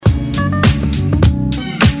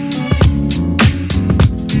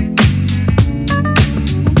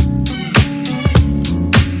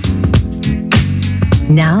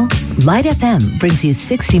Now, Light FM brings you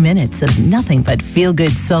 60 minutes of nothing but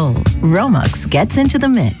feel-good soul. Romex gets into the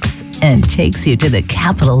mix and takes you to the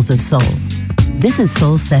capitals of soul. This is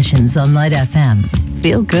Soul Sessions on Light FM.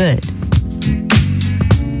 Feel good.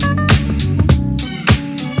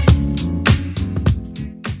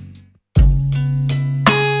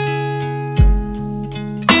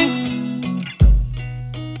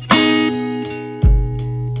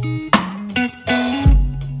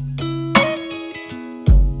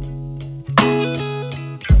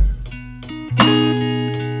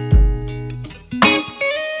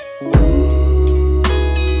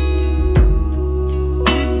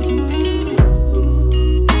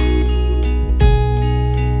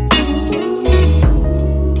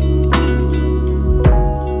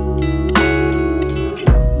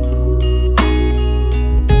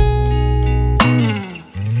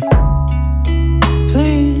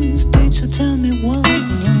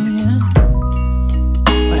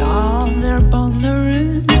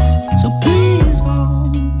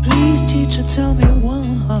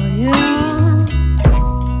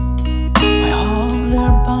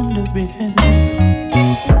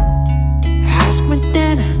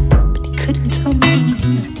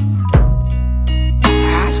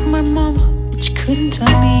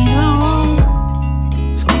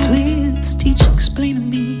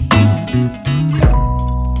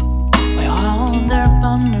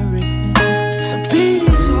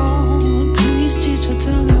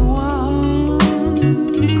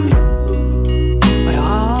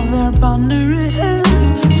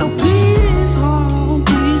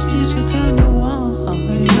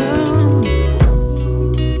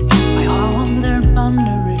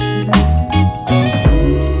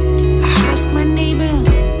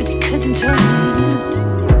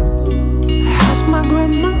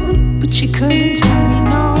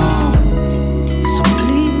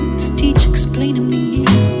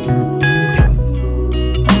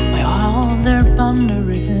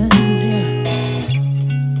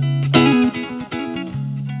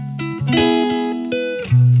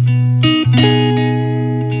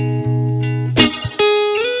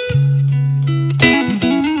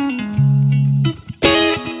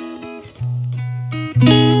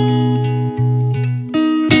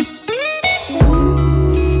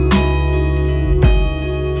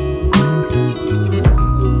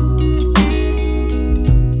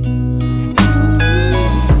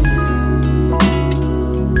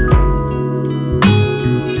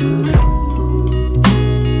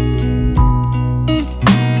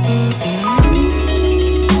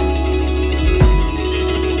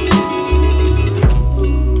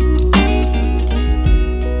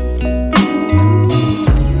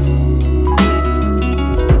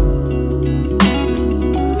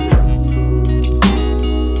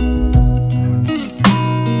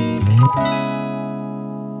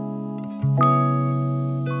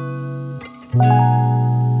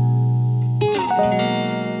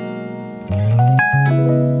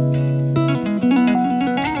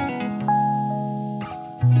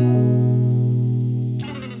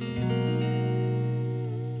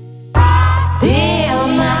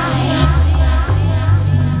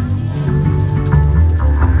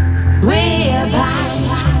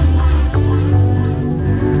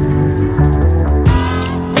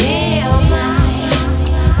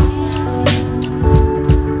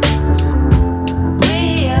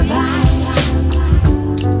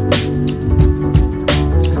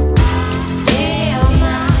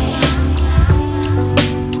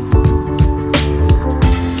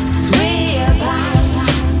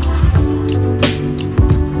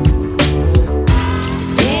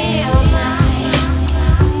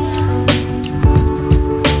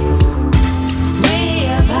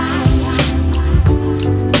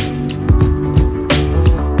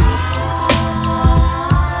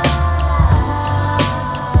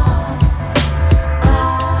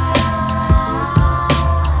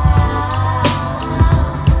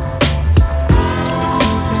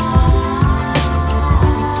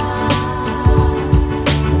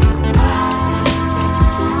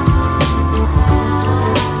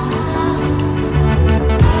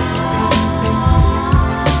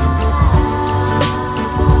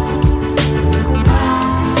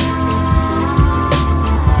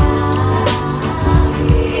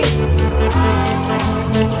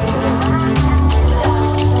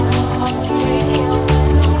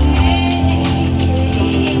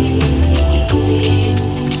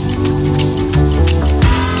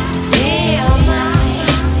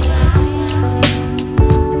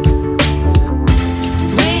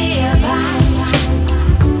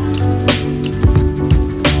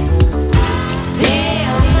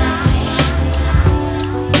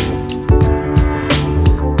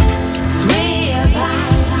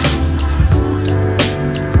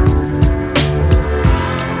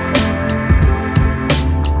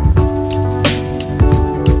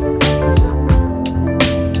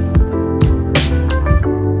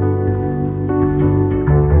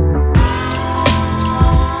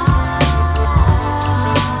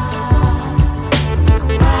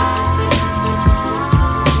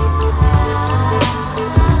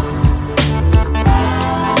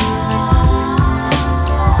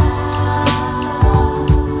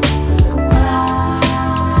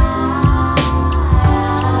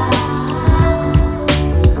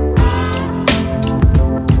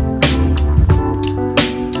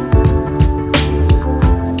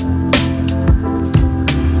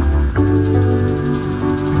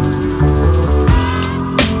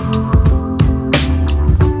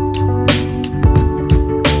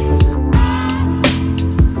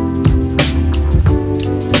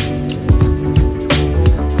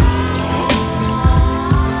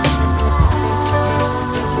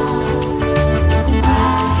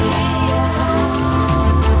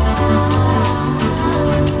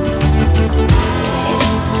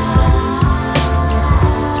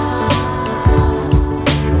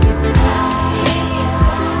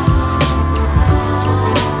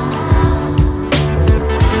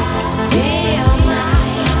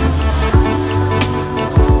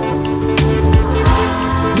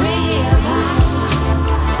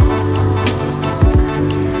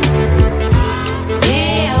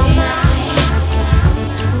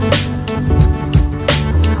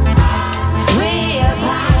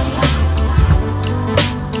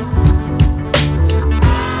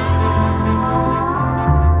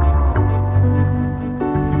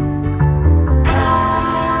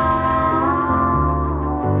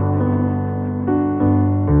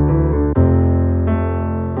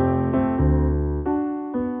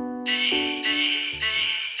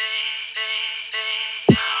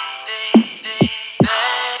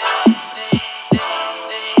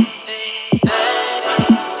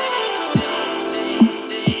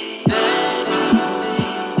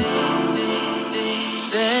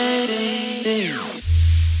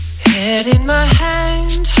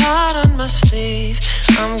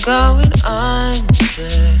 I'm going under.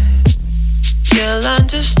 You'll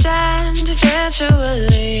understand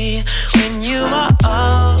eventually when you are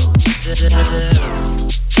older.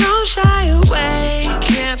 Don't shy away,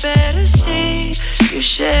 can't bear to see. You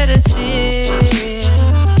shed a tear.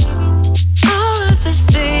 All of the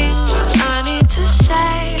things I need to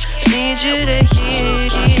say, need you to hear.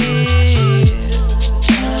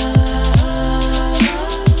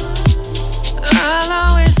 I'll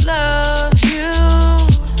always love you.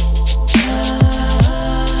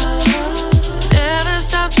 Never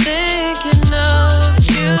stop thinking of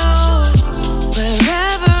you.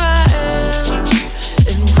 Wherever I am,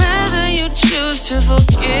 and whether you choose to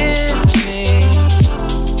forgive me.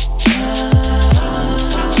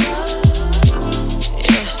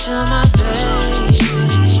 You're still my baby.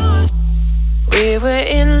 We were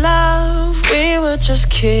in love, we were just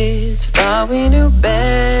kids, thought we knew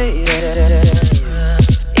better.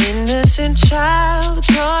 Innocent child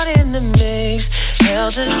caught in the mix,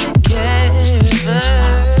 held us together.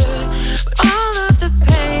 But all of the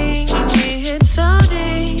pain we hid so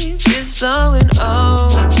deep is blowing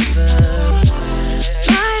over.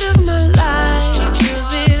 Light of my life kills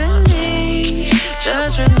me to leave.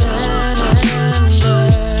 Just remember,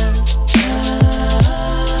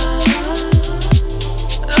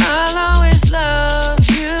 I'll always love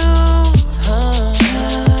you.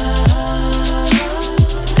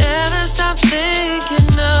 Never stop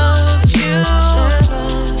thinking of you.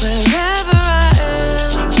 Wherever I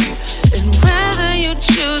am, and whether you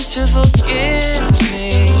choose to forgive me.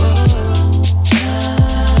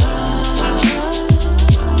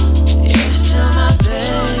 You're still my baby.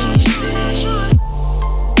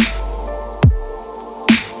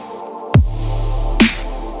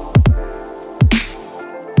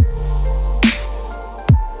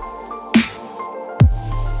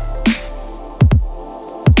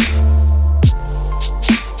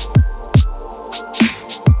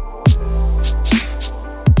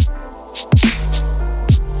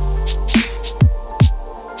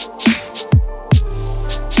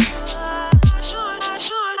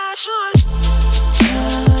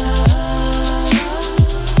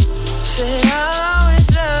 Said I'll always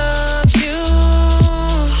love you.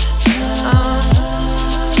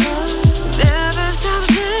 Never stop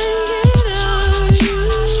thinking of you.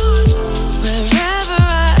 Wherever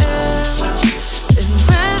I am, and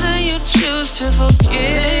whether you choose to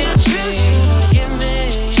forgive me.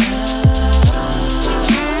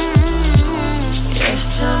 You're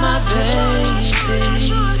still my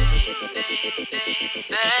baby.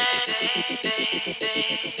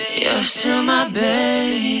 You're still my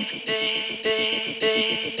baby.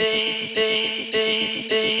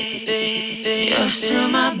 You're still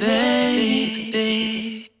my baby.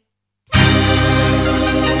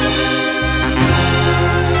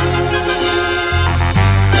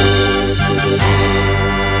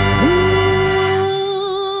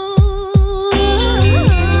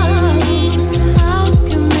 How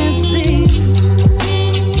can this be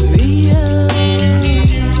real?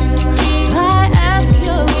 I ask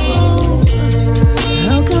you,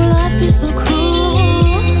 how can life be so cruel?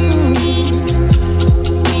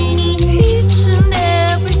 Each and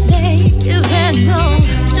every day is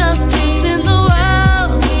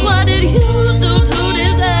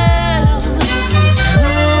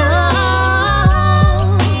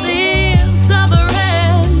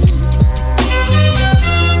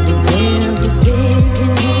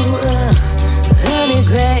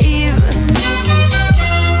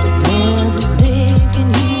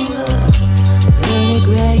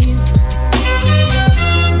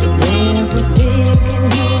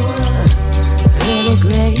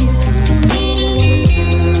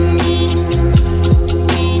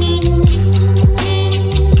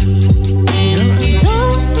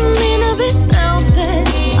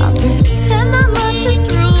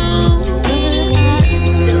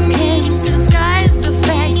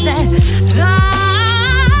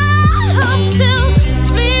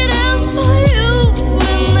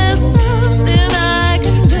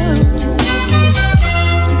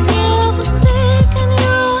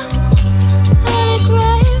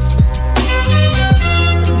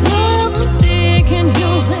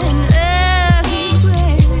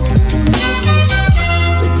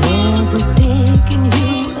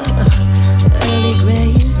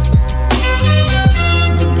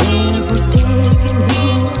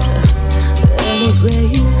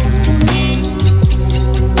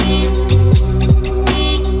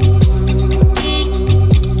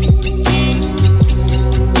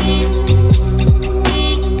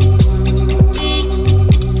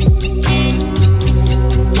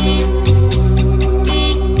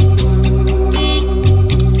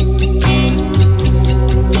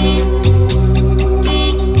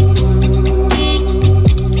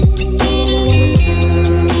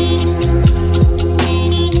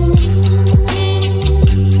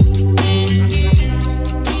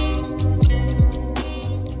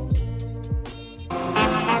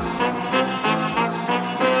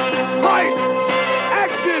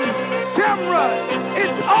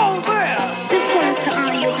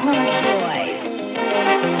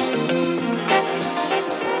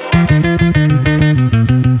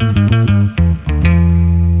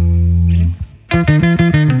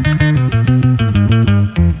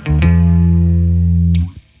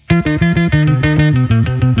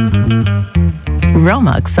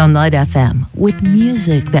Light FM with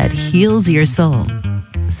music that heals your soul.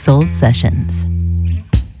 Soul Sessions.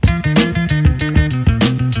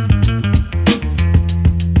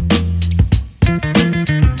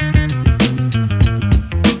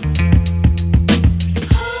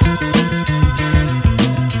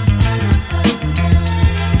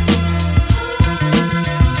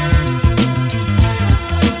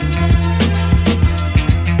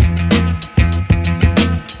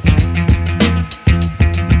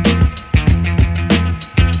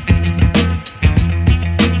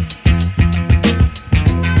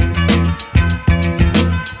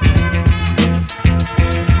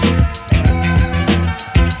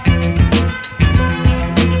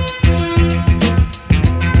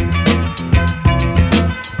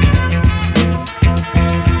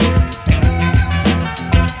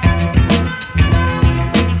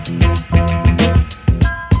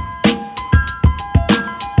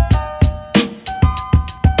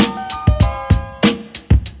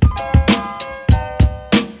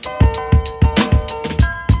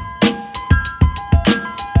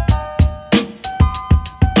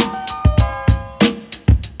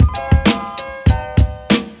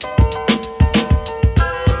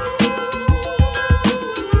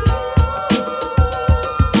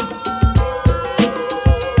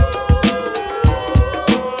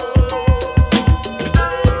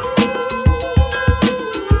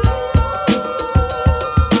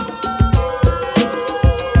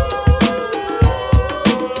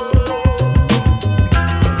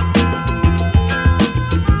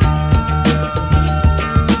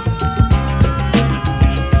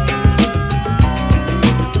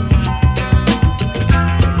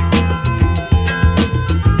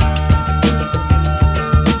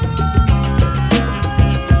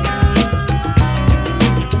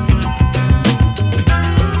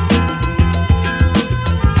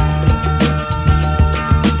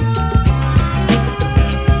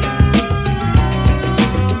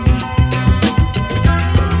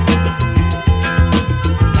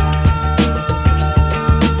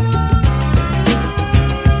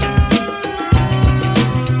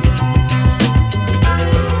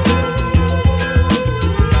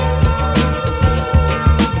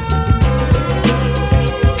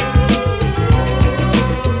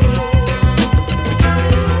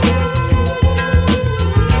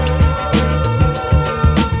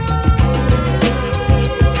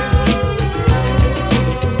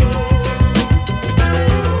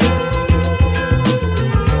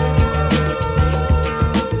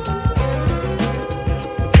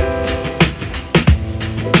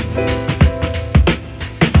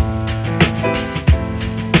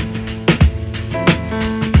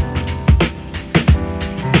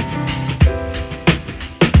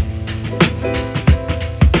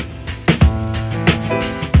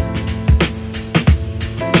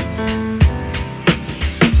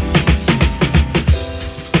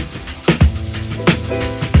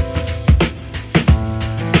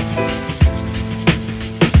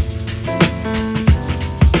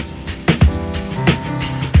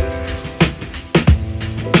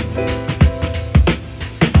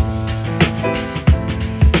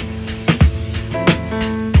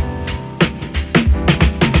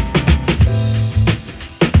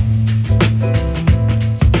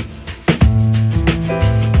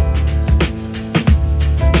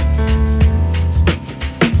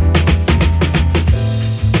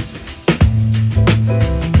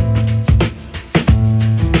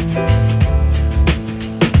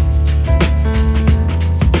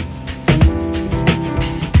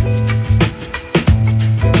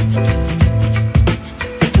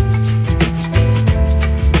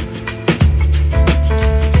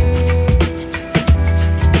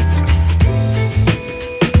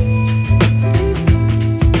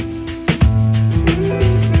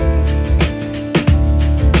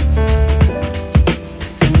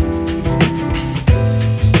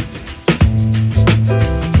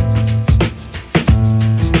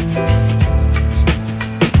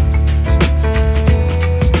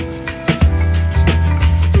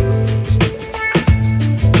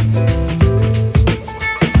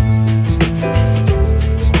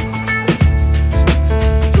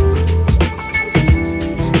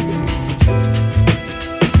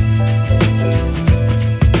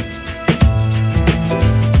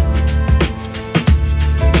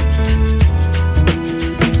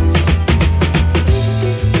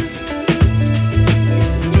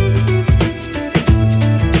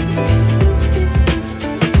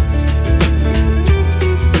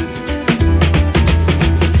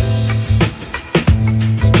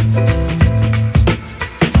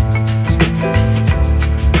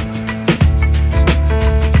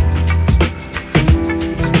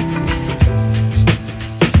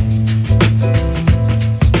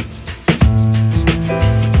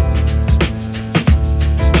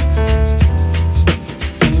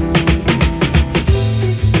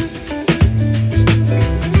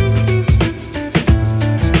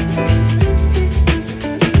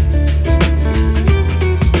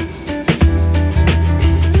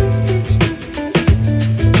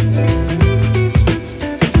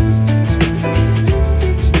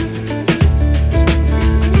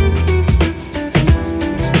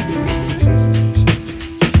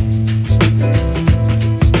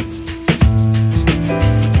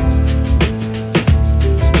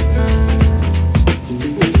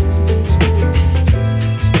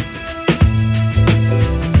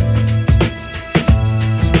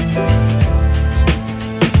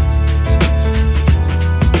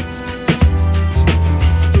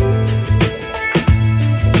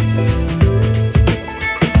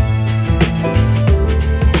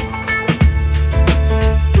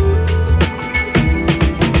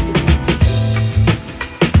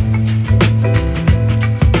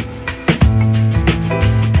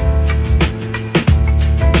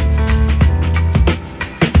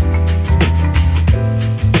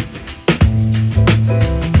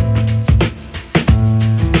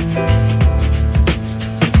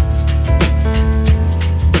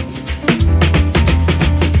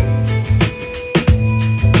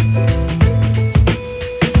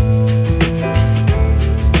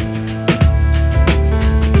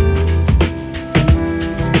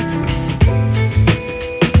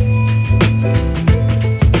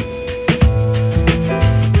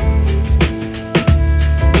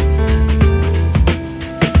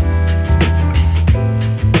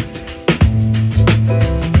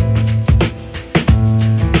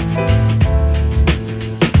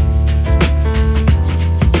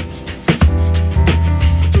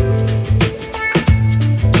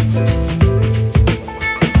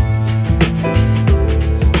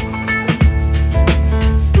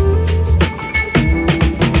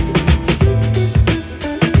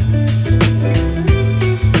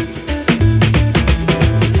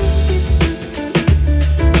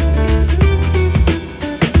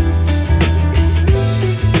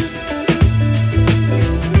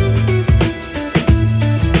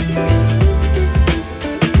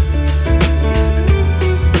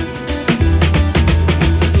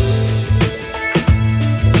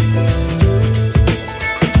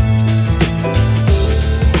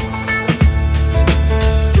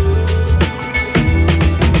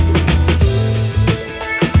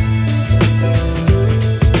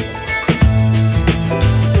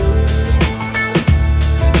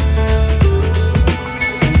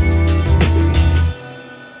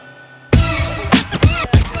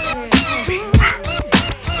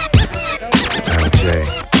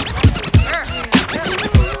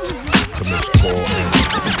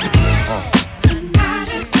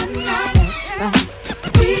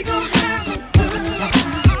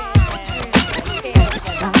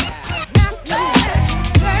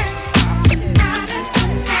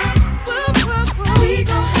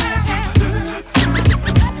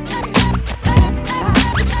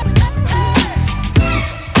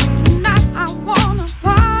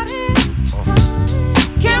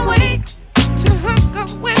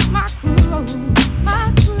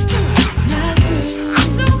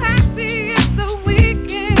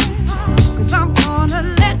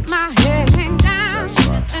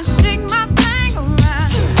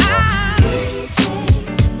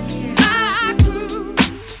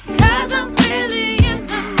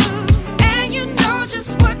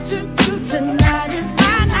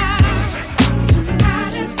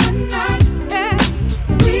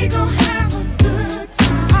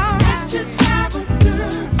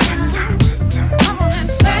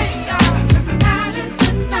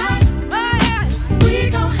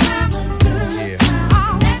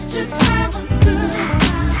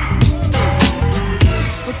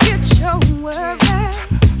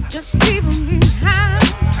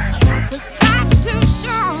 'Cause life's too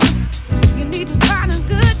short. You need to find a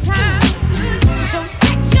good time.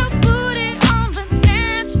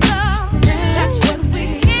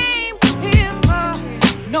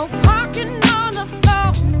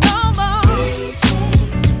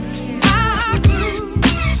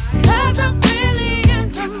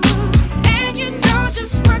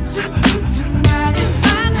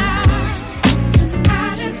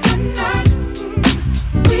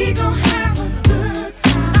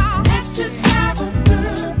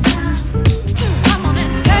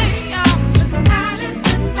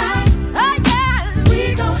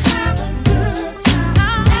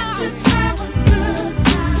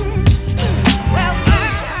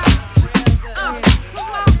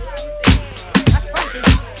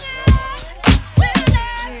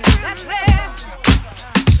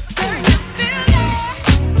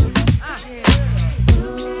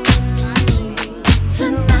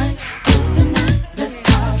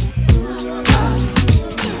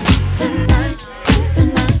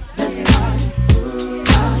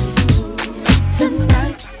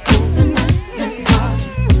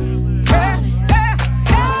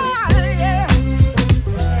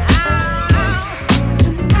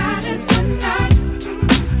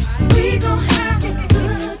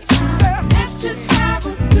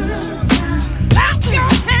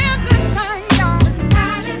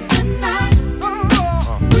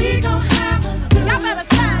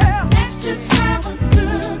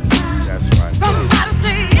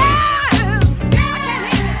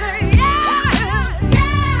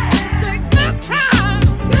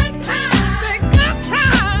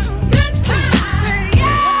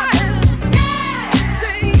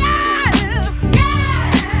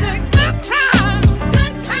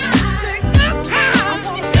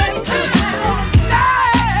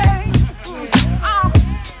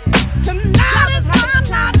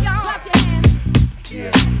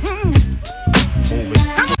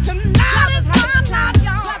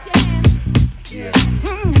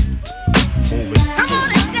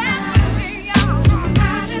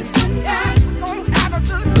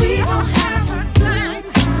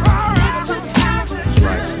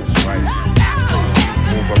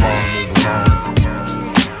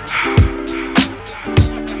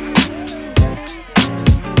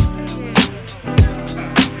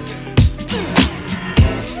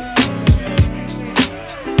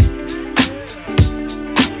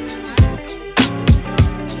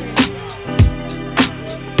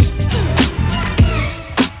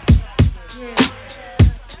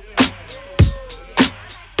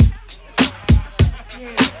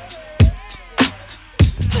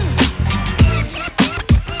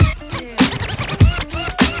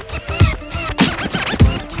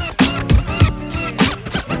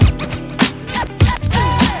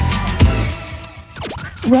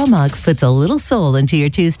 Romox puts a little soul into your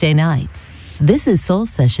Tuesday nights. This is Soul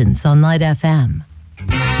Sessions on Light FM.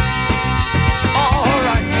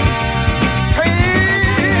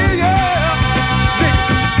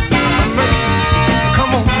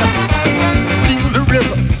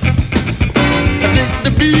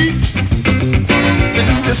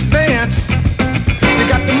 This dance, they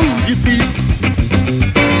got to move your feet.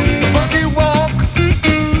 The funky walk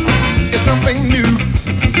is something new.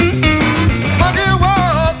 The funky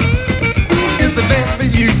walk is the dance for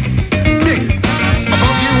you. Dig it. A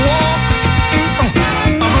funky walk,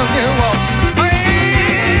 a funky walk.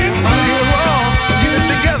 Man, funky walk, get it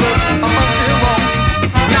together. A funky walk.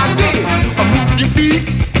 Now dig it. Move your feet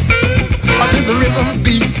to the rhythm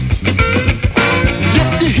beat. Dip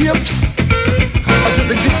your hips to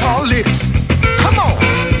the guitar licks. Come on.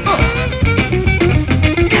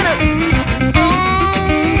 Get it. Oh,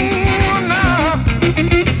 now.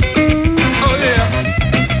 Oh, yeah.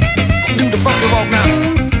 Do the funky walk now.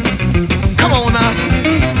 Come on now.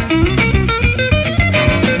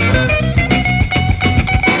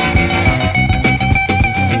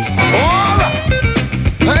 All right.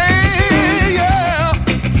 Hey, yeah.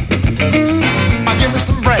 Now give me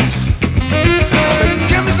some brass. I said,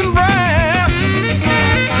 give me some brass.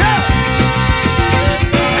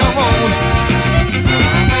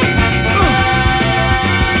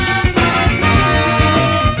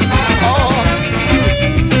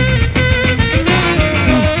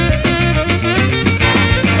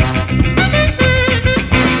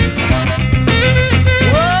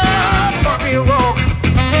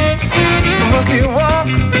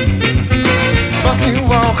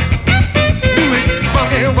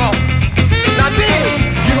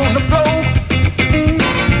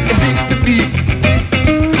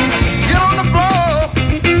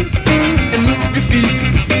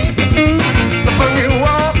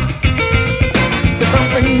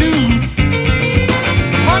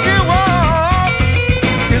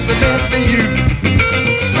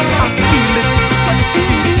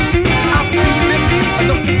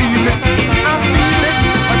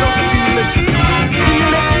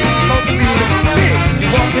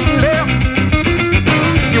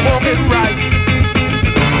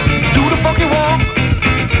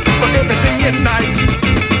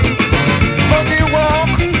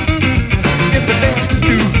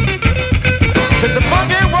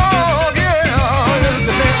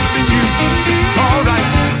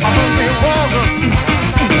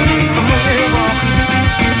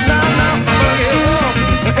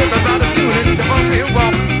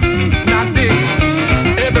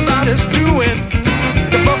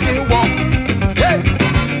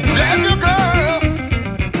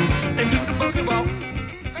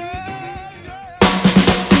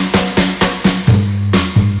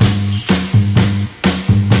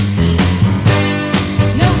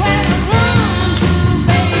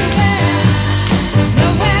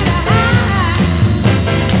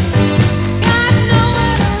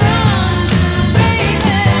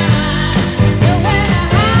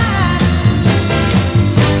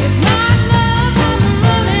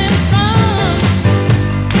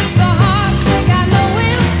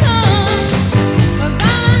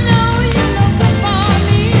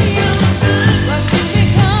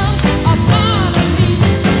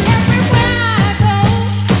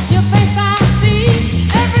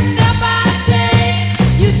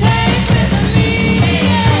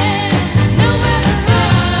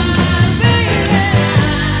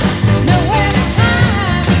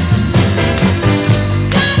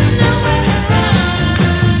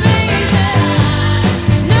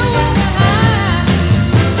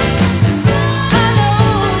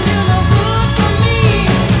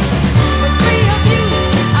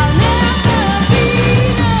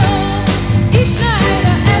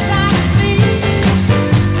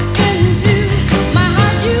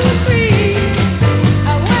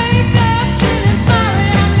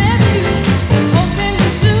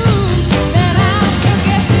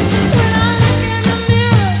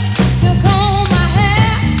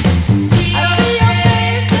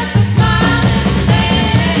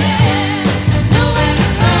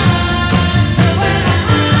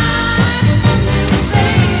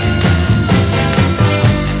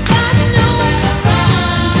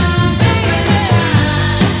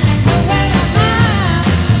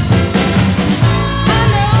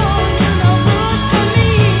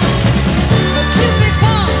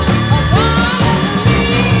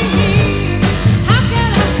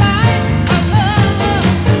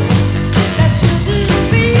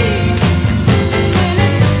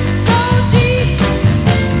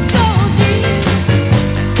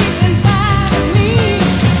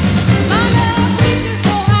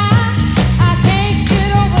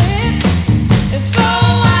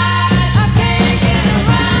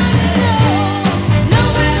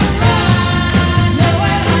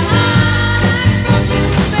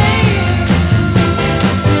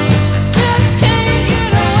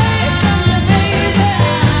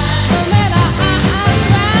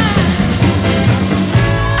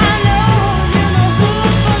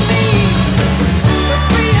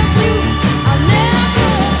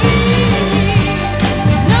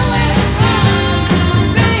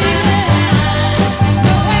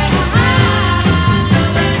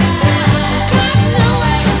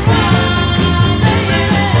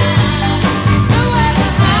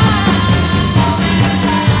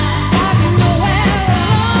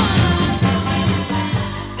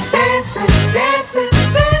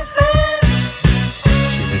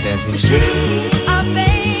 machine. Oh,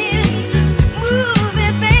 baby, move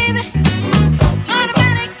it, baby.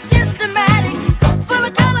 Automatic, systematic, full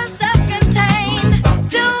of color, self-contained,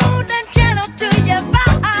 tuned and gentle to your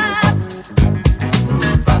vibes.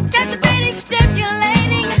 Captivating,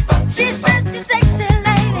 stimulating, she's such a sexy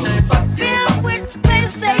lady, filled with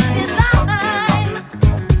space safe design.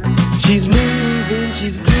 She's moving,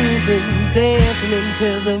 she's grooving, dancing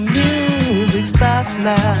until the music stops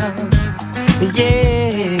now.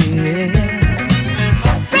 Yeah.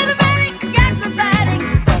 Rhythmatic, acrobatic,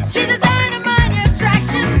 she's a dynamite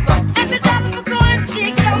attraction. At the top of a coin,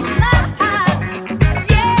 she goes live.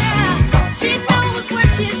 Yeah, she knows what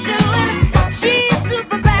she's doing. She's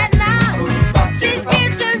super bad now. She's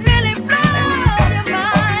here to really blow your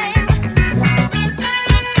mind.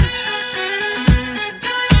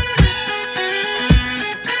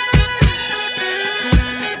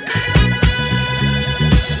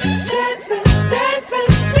 Dancing, dancing,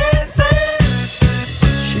 dancing.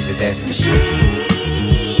 She's a dancing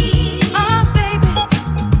Machine. Oh, baby,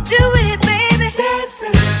 do it, baby.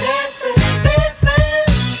 Dancing, dancing, dancing.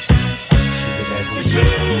 She's a dancing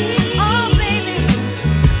Machine. Oh, baby,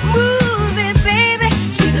 move it, baby.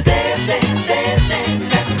 She's a dance, dance, dance, dance,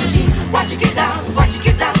 dancing machine. Watch her get down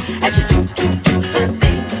as you do her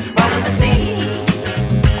thing right on the scene.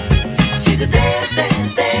 She's a dance,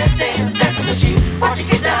 dance, dance, dance, dancing machine. Watch her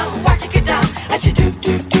get down as you do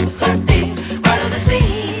her thing right on the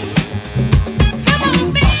scene. Come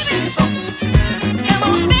on, baby. Come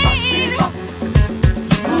on, baby.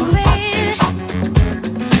 Move it.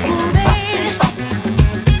 Move it.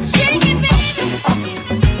 Shake it, baby.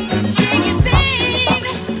 Shake it,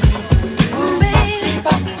 baby. Move it.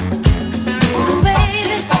 Move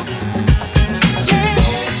it.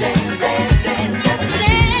 Dance, dance, dance, dance, dancing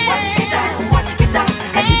machine. Watch her get down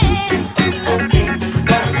as you do her thing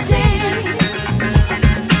right on the scene.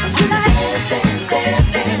 She's a dance, dance, dance,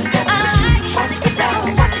 dance, dancing machine. Watch her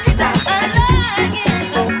get down as you do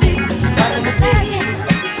her thing right on the scene.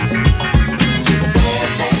 She's a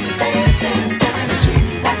dance, dance, dance, dance, dancing machine.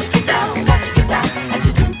 Watch her get down as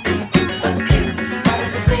you do her thing right on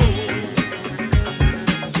the scene.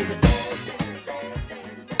 She's a dance, dance, dance,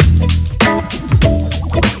 dance.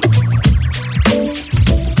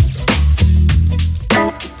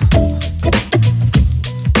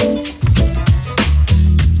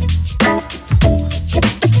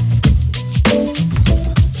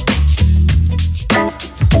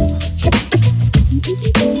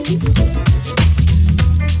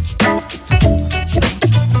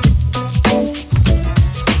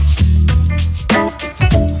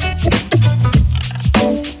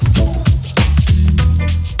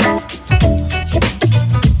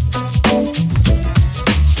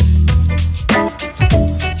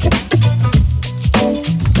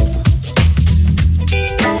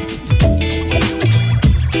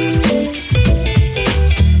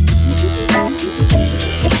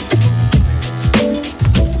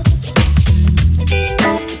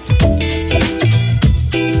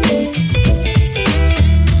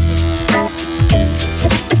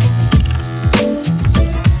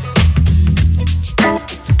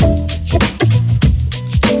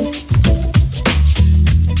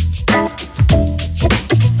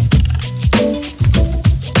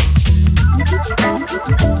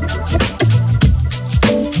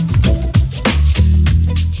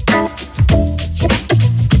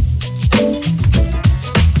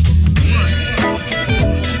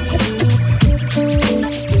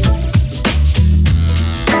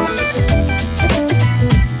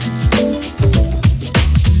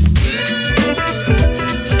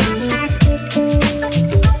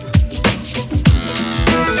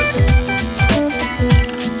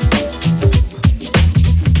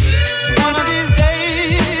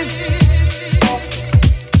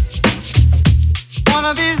 One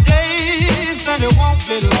of these days, and it won't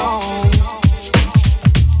be long.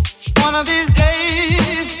 One of these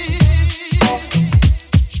days,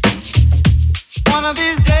 one of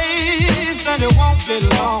these days, and it won't be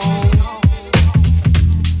long.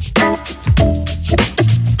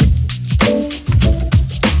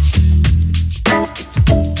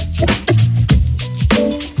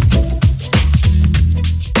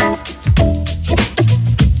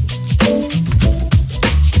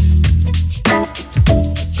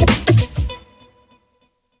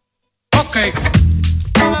 Okay.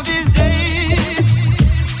 One of these days,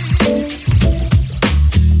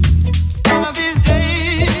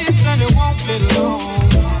 and it won't be long.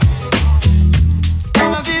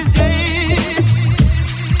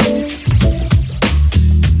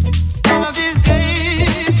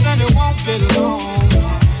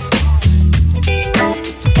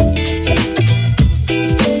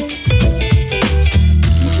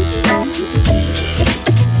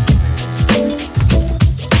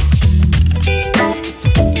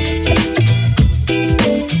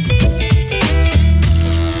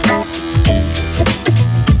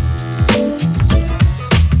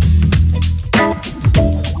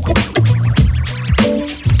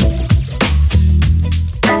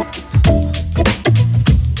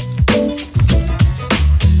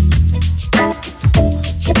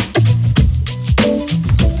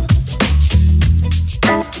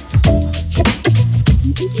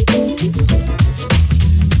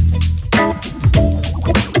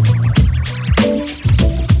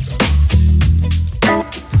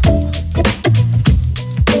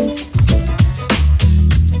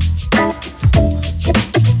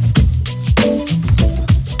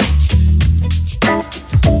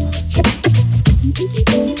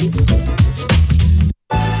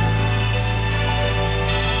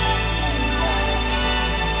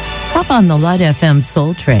 Hop on the Light FM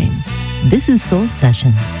Soul Train. This is Soul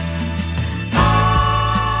Sessions.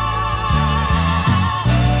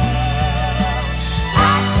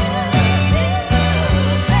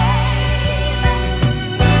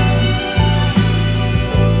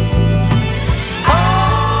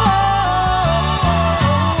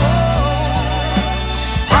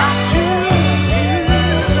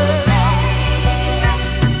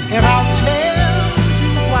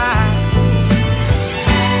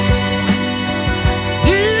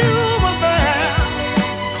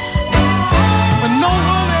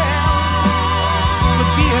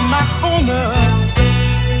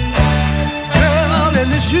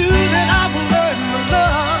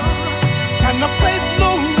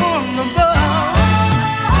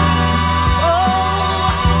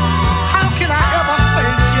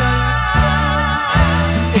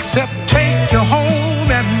 Except take you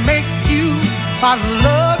home and make you my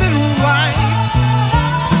loving wife,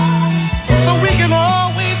 so we can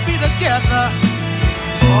always be together.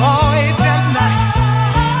 Oh, ain't that nice?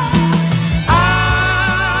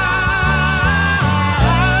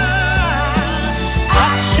 I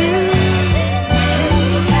choose you,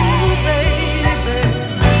 baby.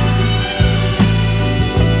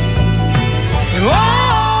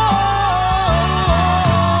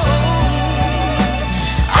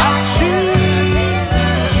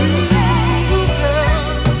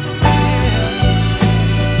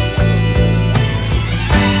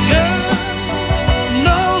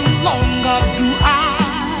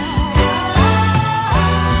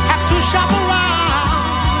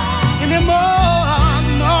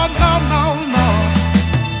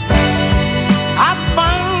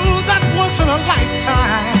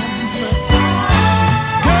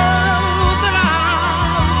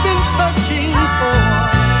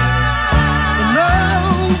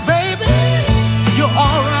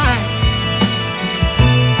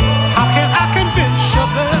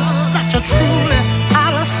 And truly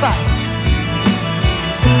out of sight.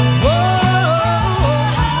 Whoa,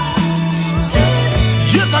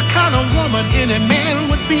 you're the kind of woman any man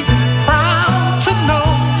would be proud to know.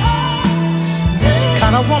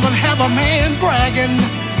 Kind of woman have a man bragging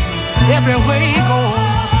everywhere he goes.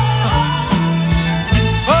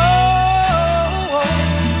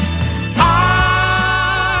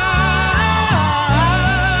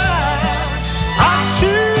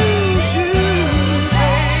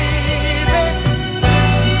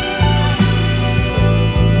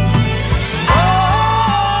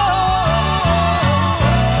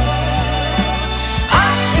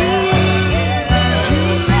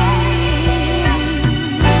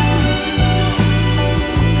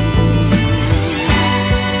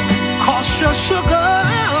 Sugar,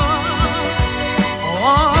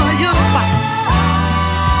 oh, your spice,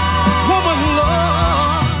 woman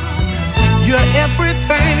love, you're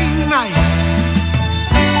everything nice,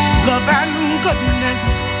 love and goodness,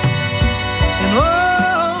 and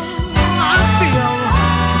oh, I feel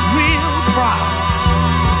real proud.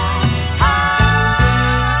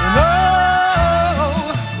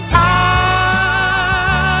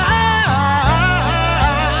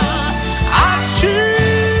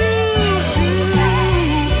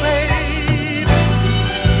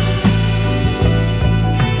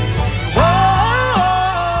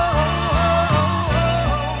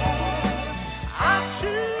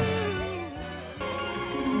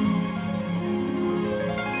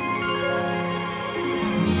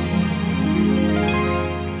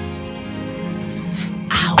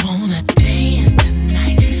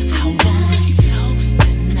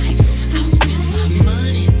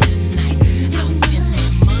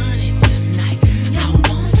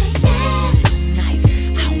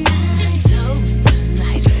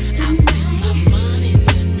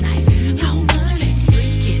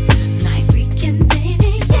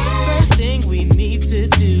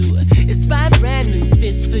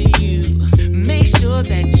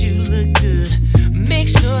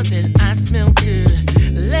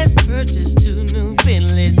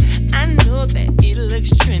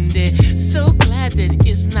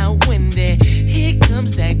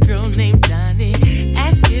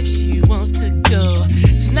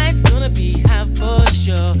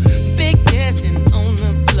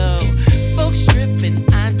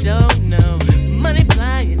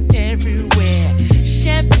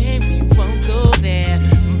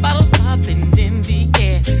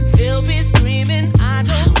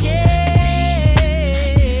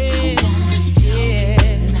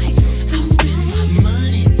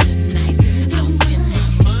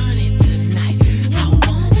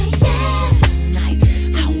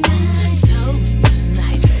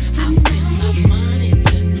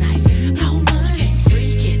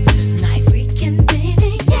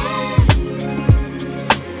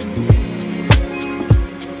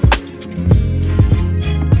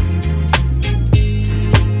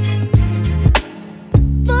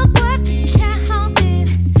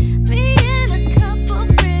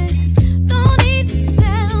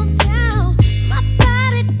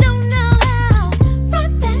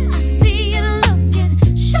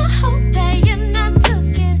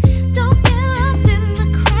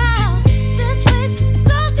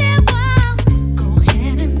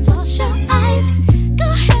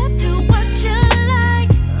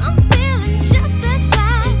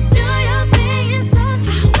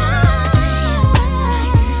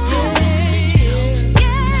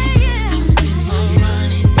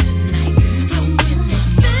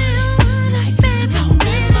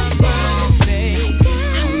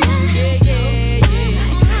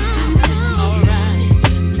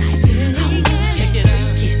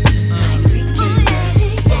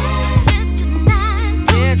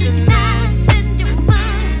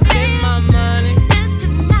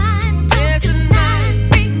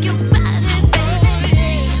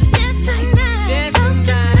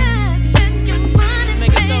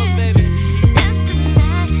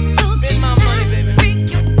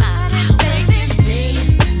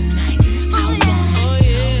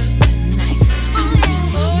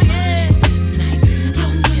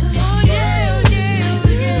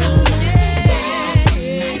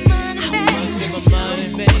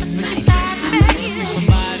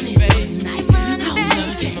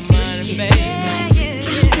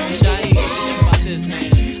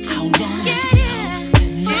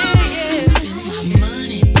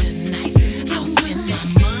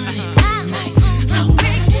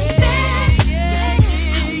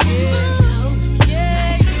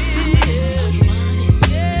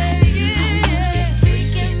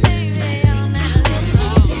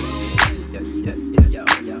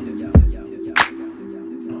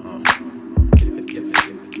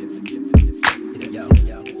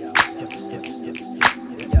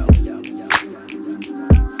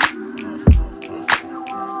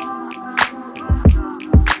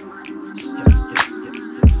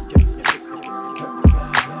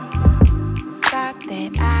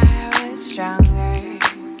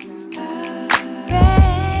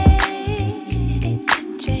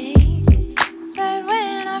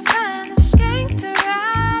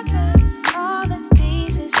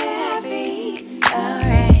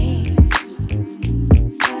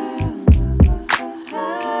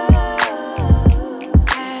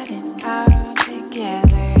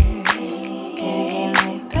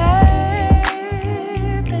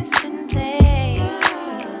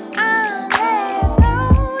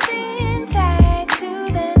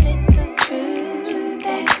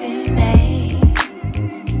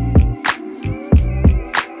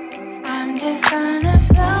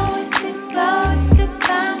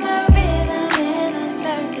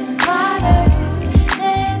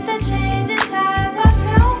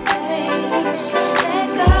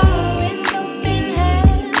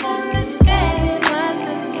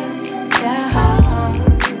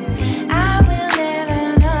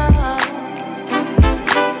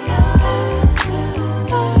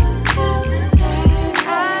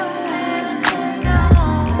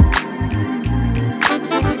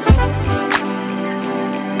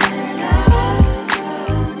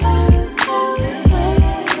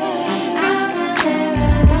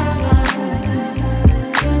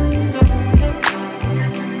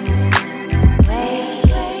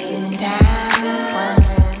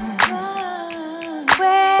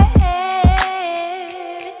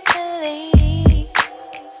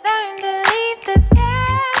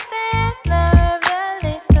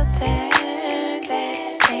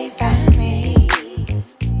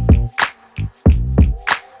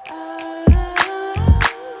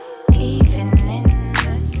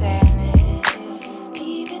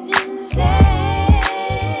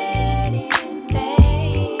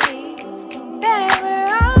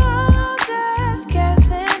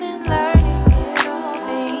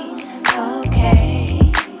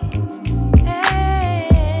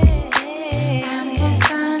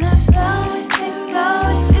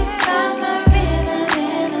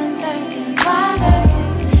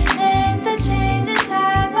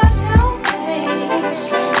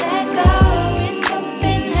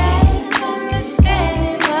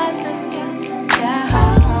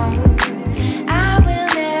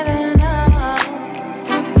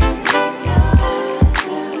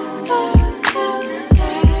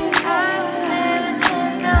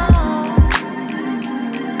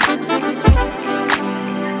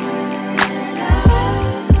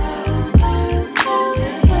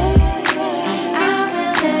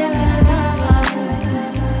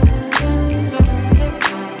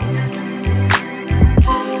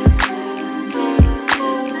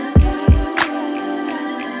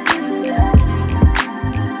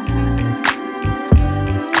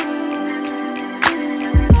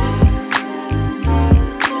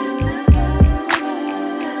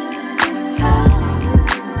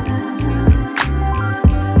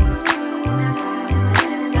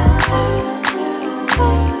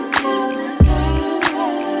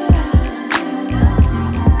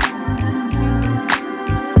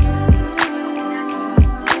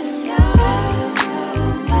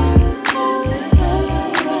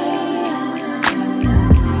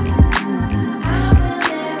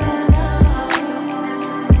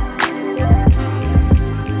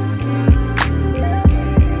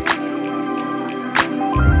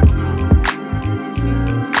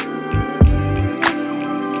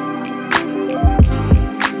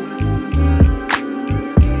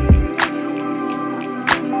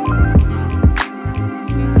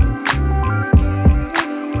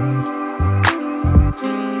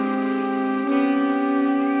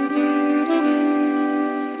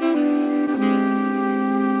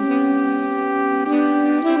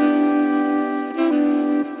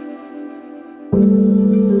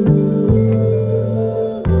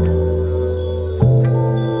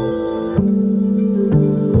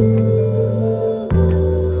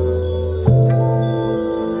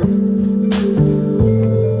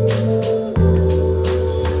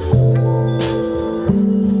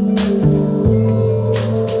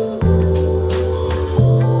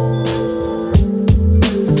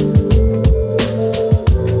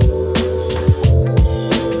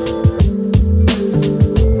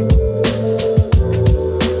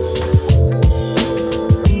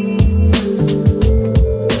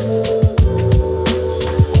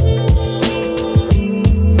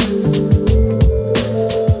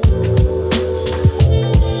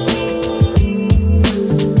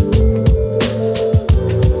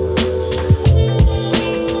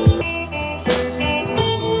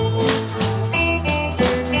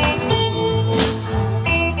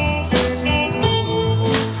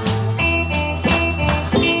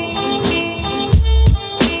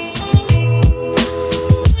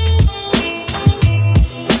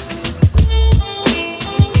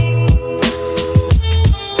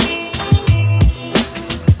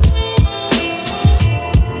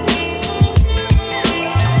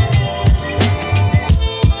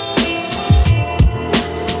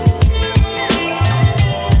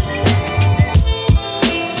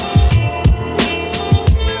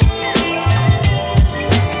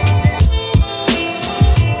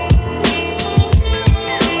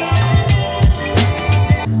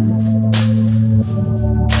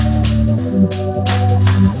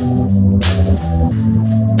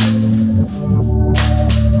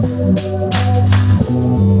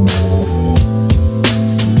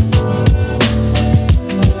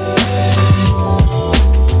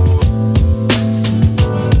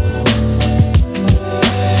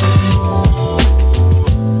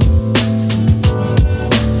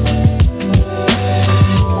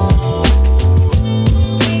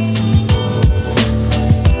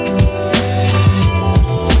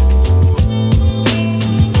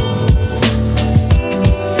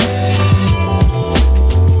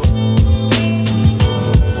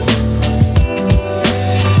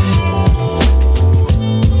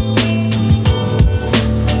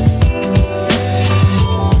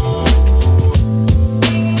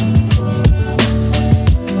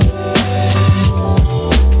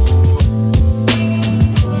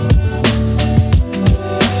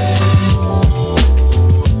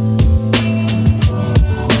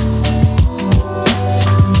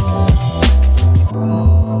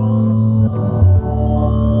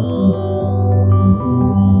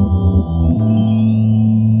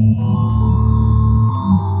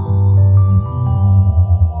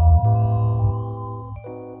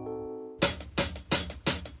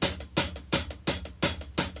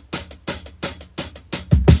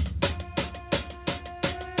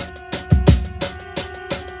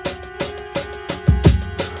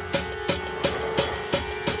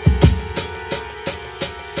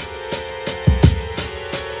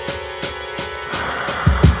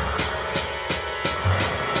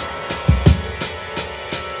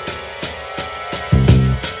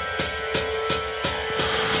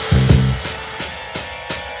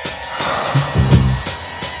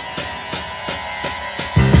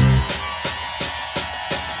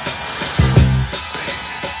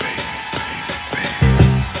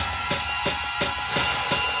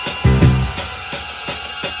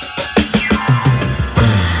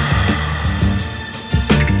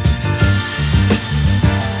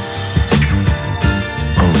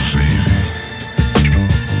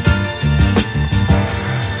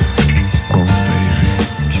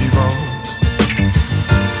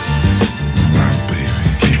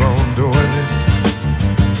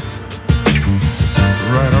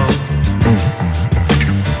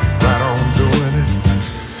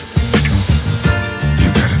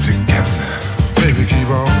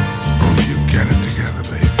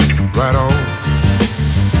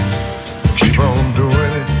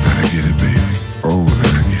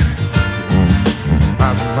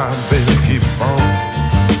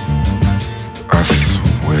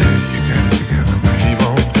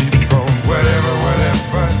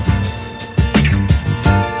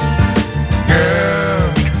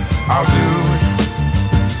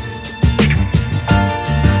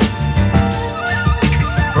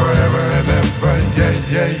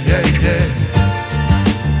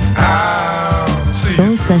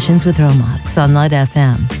 Soul Sessions with Romax on Light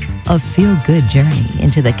FM. A feel-good journey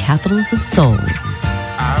into the capitals of soul.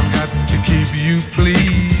 I've got to keep you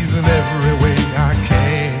pleased in every way I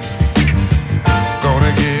can.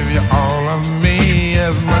 Gonna give you all of me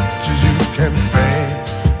as much as you can stand.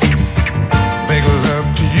 Make love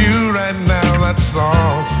to you right now, that's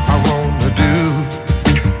all I wanna do.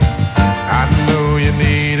 I know you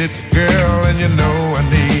need it, girl, and you know I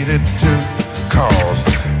need it too. 'Cause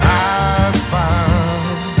I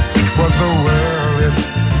found what the world is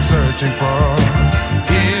searching for.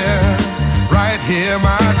 Here, right here,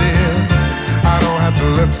 my dear, I don't have to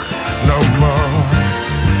look no more.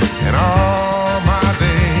 And all my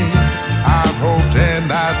days, I've hoped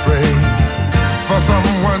and I prayed for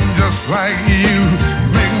someone just like you.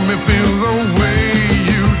 Make me feel the way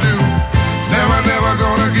you do. Never, never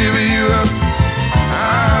gonna give you up.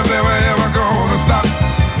 I'm never, ever gonna stop.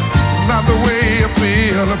 Not the way I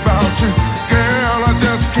feel about you. Girl, I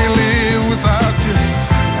just can't live without you.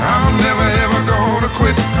 I'm never, ever gonna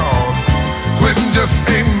quit, 'cause quitting just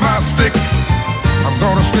ain't my stick. I'm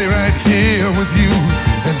gonna stay right here with you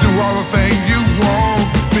and do all the things you want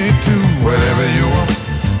me to. Whatever you want.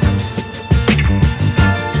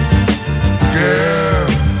 Girl,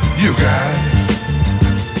 you got it.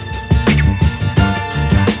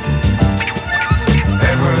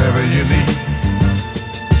 And whatever you need.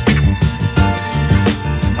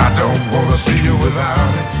 I don't wanna see you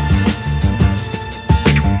without it.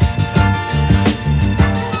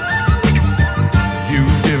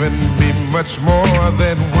 You've given me much more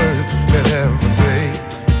than words can ever say.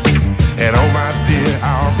 And oh my dear,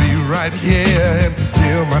 I'll be right here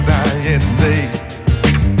until my dying day.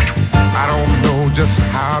 I don't know just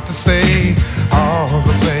how to say all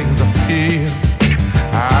the things I feel.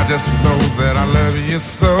 I just know that I love you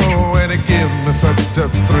so, and it gives me such a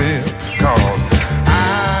thrill. 'Cause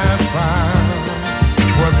I found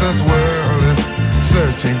what this world is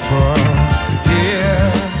searching for. Yeah,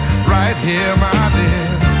 right here, my dear,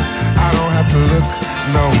 I don't have to look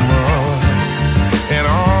no more. And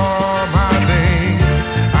all my days,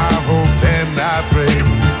 I've hoped and I prayed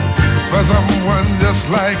for someone just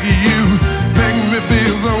like you. Make me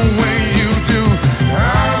feel the way you do.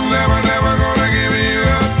 I'm never, never gonna give you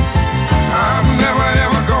up. I'm never,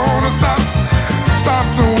 ever gonna stop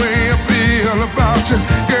the way I feel about you.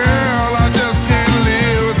 Girl, I just can't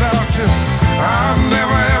live without you. I'm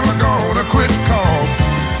never, ever gonna quit, 'cause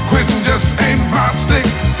quitting just ain't my stick.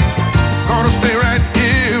 Gonna stay right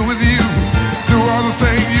here with you. Do all the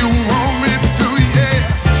things you want me to, yeah.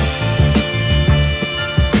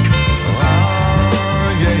 Oh,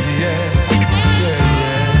 yeah, yeah.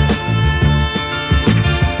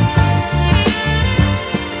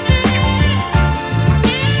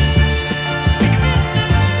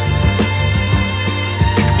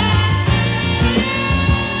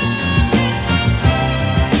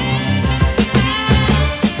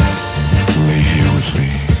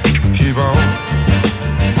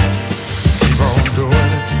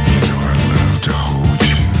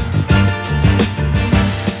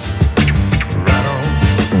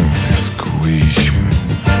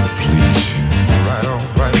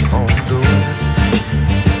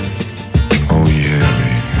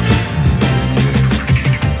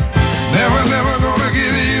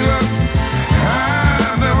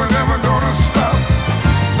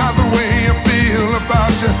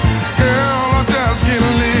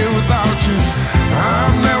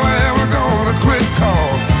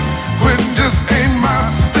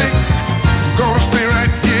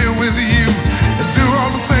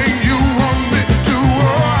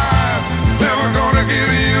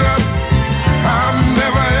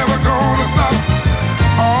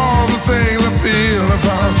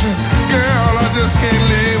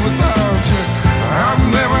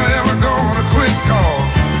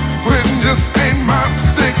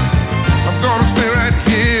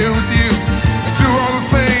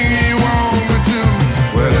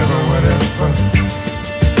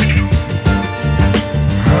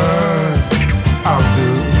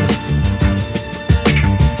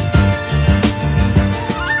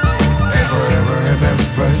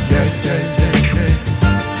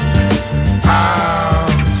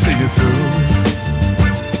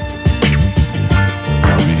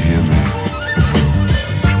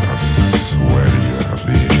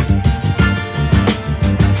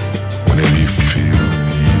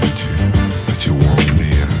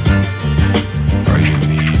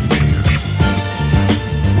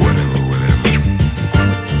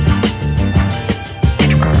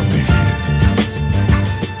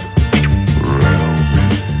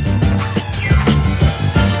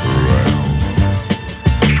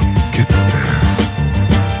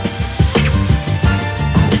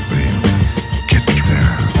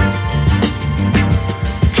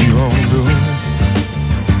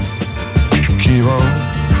 keep on,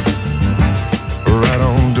 right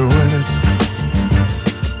on doing it.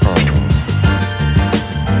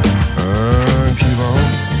 Keep on,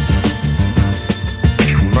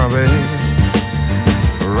 my baby,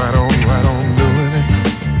 right on doing it.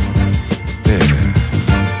 Yeah,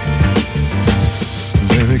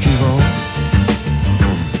 baby, keep on,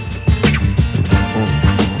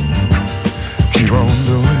 keep on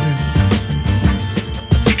doing it.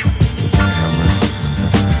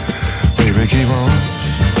 Baby, keep on,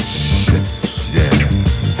 shit, yeah.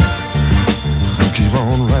 Keep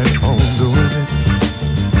on right on doing it.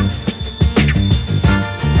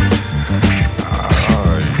 All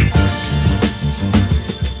right.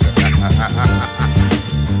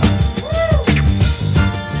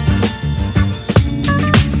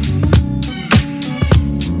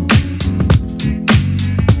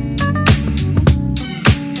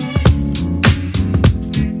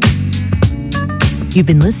 You've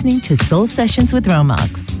been listening to Soul Sessions with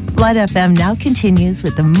Romox. Light FM now continues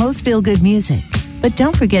with the most feel-good music. But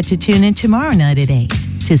don't forget to tune in tomorrow night at 8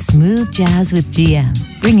 to Smooth Jazz with GM,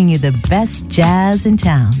 bringing you the best jazz in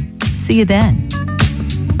town. See you then.